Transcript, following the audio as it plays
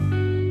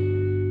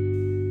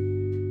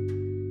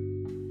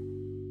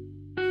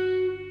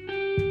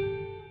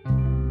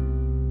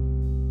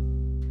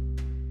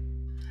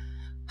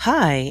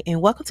Hi,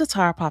 and welcome to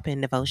Tara Papa in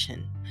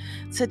Devotion.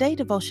 Today,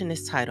 devotion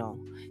is titled,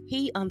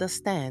 He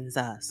Understands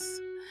Us.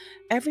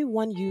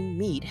 Everyone you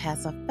meet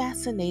has a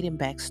fascinating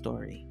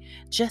backstory.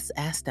 Just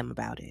ask them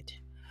about it.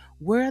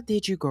 Where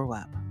did you grow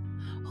up?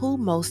 Who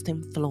most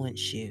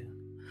influenced you?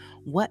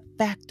 What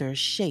factors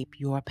shape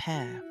your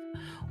path?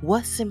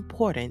 What's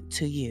important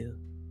to you?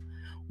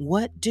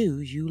 What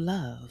do you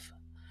love?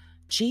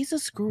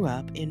 Jesus grew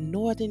up in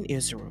northern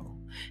Israel.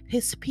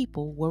 His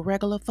people were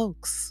regular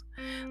folks,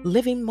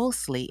 living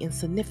mostly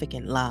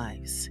insignificant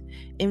lives.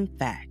 In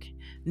fact,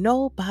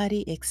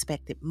 nobody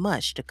expected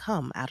much to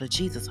come out of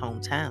Jesus'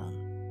 hometown.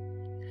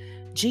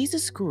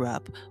 Jesus grew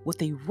up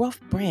with a rough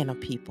brand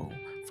of people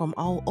from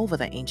all over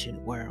the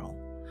ancient world.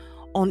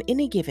 On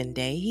any given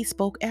day, he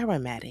spoke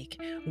Aramaic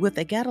with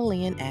a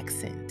Galilean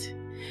accent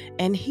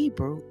and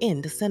Hebrew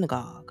in the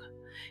synagogue.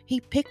 He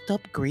picked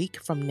up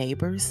Greek from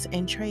neighbors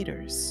and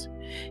traders.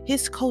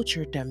 His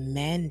culture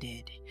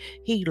demanded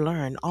he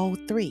learn all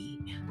three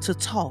to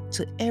talk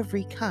to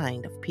every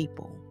kind of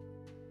people.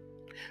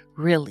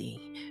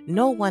 Really,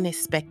 no one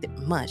expected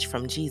much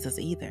from Jesus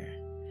either.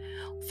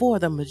 For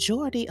the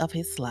majority of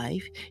his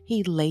life,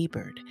 he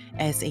labored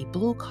as a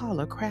blue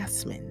collar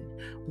craftsman,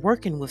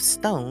 working with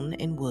stone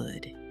and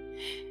wood.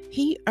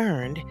 He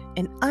earned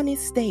an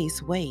honest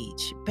day's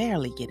wage,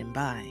 barely getting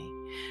by,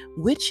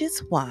 which is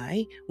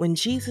why when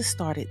Jesus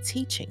started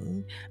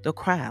teaching the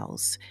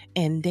crowds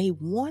and they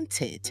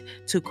wanted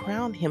to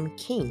crown him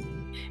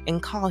king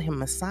and call him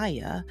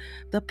Messiah,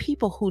 the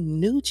people who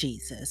knew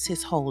Jesus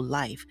his whole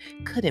life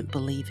couldn't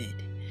believe it.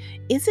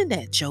 Isn't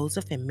that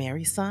Joseph and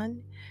Mary's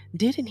son?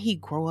 Didn't he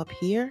grow up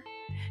here?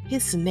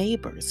 His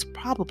neighbors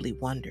probably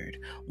wondered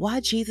why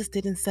Jesus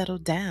didn't settle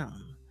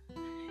down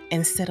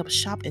and set up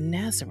shop in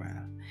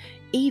Nazareth.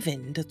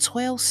 Even the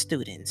 12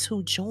 students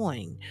who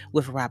joined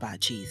with Rabbi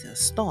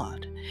Jesus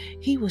thought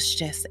he was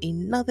just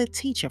another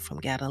teacher from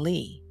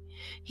Galilee.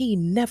 He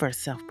never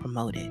self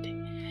promoted.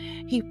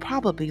 He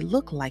probably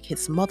looked like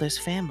his mother's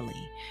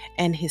family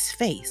and his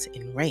face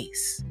and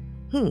race.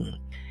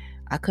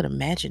 I could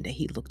imagine that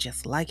he looked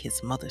just like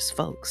his mother's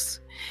folks.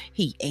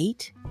 He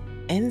ate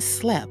and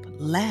slept,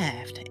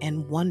 laughed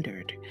and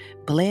wondered,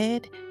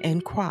 bled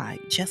and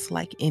cried just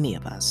like any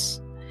of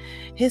us.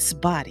 His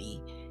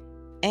body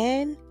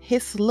and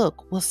his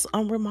look was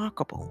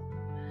unremarkable,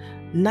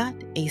 not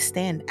a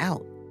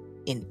standout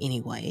in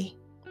any way.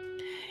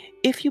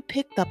 If you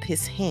picked up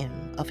his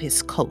hem of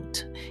his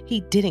coat,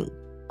 he didn't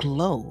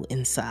glow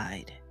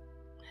inside.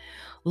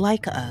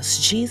 Like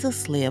us,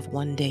 Jesus lived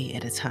one day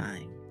at a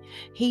time.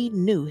 He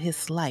knew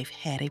his life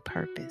had a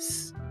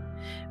purpose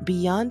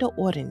beyond the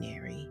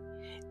ordinary,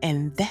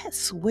 and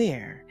that's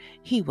where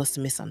he was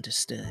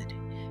misunderstood.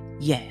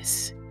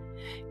 Yes,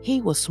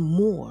 he was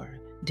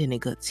more than a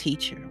good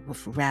teacher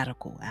with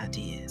radical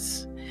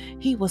ideas.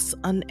 He was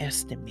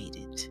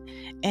underestimated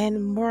and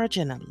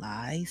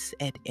marginalized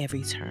at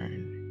every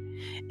turn.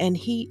 And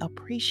he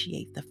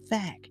appreciated the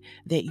fact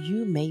that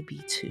you may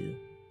be too.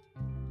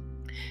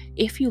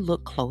 If you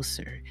look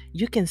closer,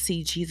 you can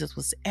see Jesus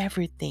was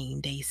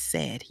everything they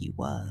said he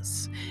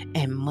was,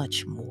 and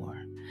much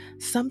more.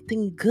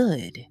 Something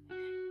good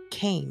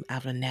came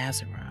out of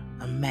Nazareth.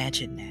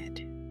 Imagine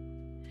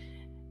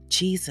that.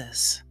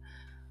 Jesus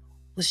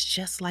was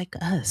just like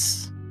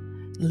us,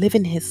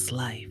 living his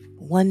life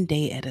one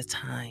day at a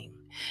time.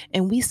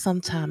 And we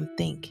sometimes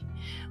think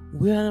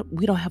we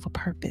don't have a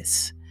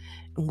purpose.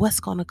 What's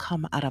going to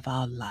come out of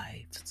our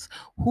lives?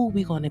 Who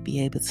we going to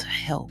be able to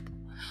help?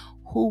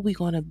 Who we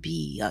going to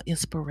be an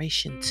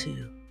inspiration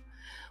to?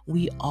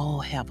 We all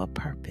have a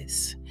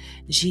purpose.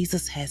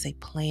 Jesus has a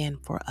plan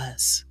for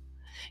us.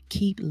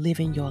 Keep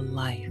living your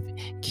life.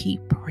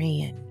 Keep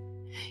praying.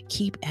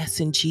 Keep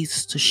asking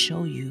Jesus to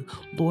show you,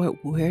 Lord,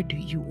 where do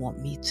you want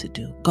me to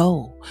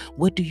go?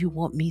 What do you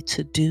want me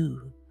to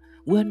do?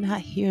 We're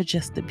not here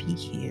just to be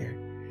here.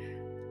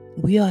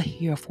 We are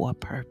here for a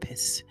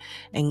purpose,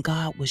 and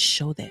God will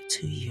show that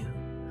to you.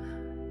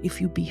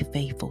 If you be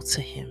faithful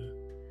to him,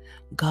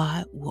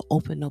 God will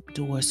open up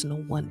doors no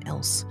one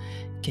else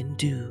can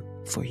do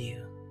for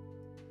you.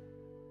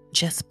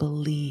 Just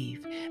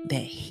believe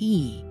that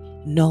he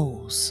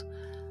knows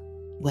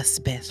what's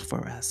best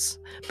for us.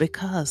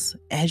 Because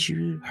as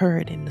you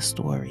heard in the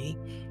story,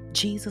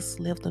 Jesus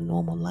lived a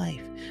normal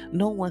life.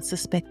 No one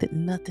suspected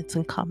nothing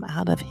to come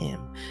out of him.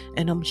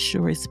 And I'm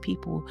sure it's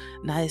people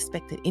not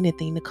expecting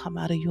anything to come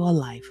out of your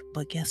life.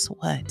 But guess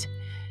what?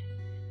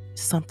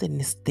 Something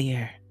is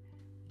there.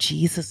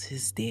 Jesus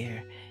is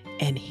there.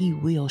 And he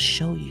will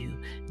show you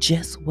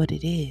just what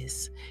it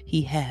is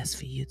he has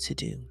for you to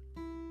do.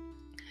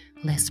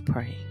 Let's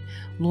pray.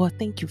 Lord,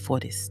 thank you for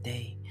this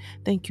day.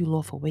 Thank you,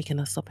 Lord, for waking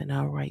us up in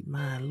our right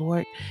mind.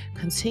 Lord,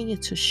 continue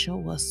to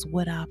show us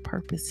what our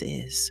purpose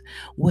is,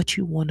 what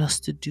you want us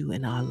to do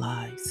in our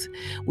lives.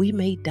 We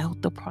may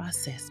doubt the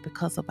process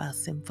because of our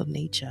sinful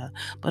nature,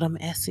 but I'm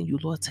asking you,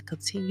 Lord, to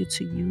continue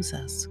to use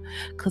us,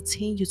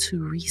 continue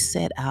to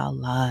reset our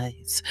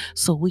lives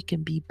so we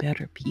can be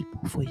better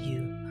people for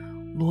you.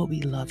 Lord,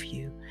 we love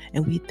you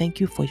and we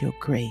thank you for your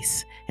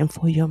grace and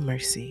for your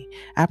mercy.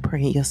 I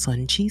pray in your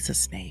son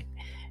Jesus' name.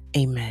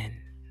 Amen.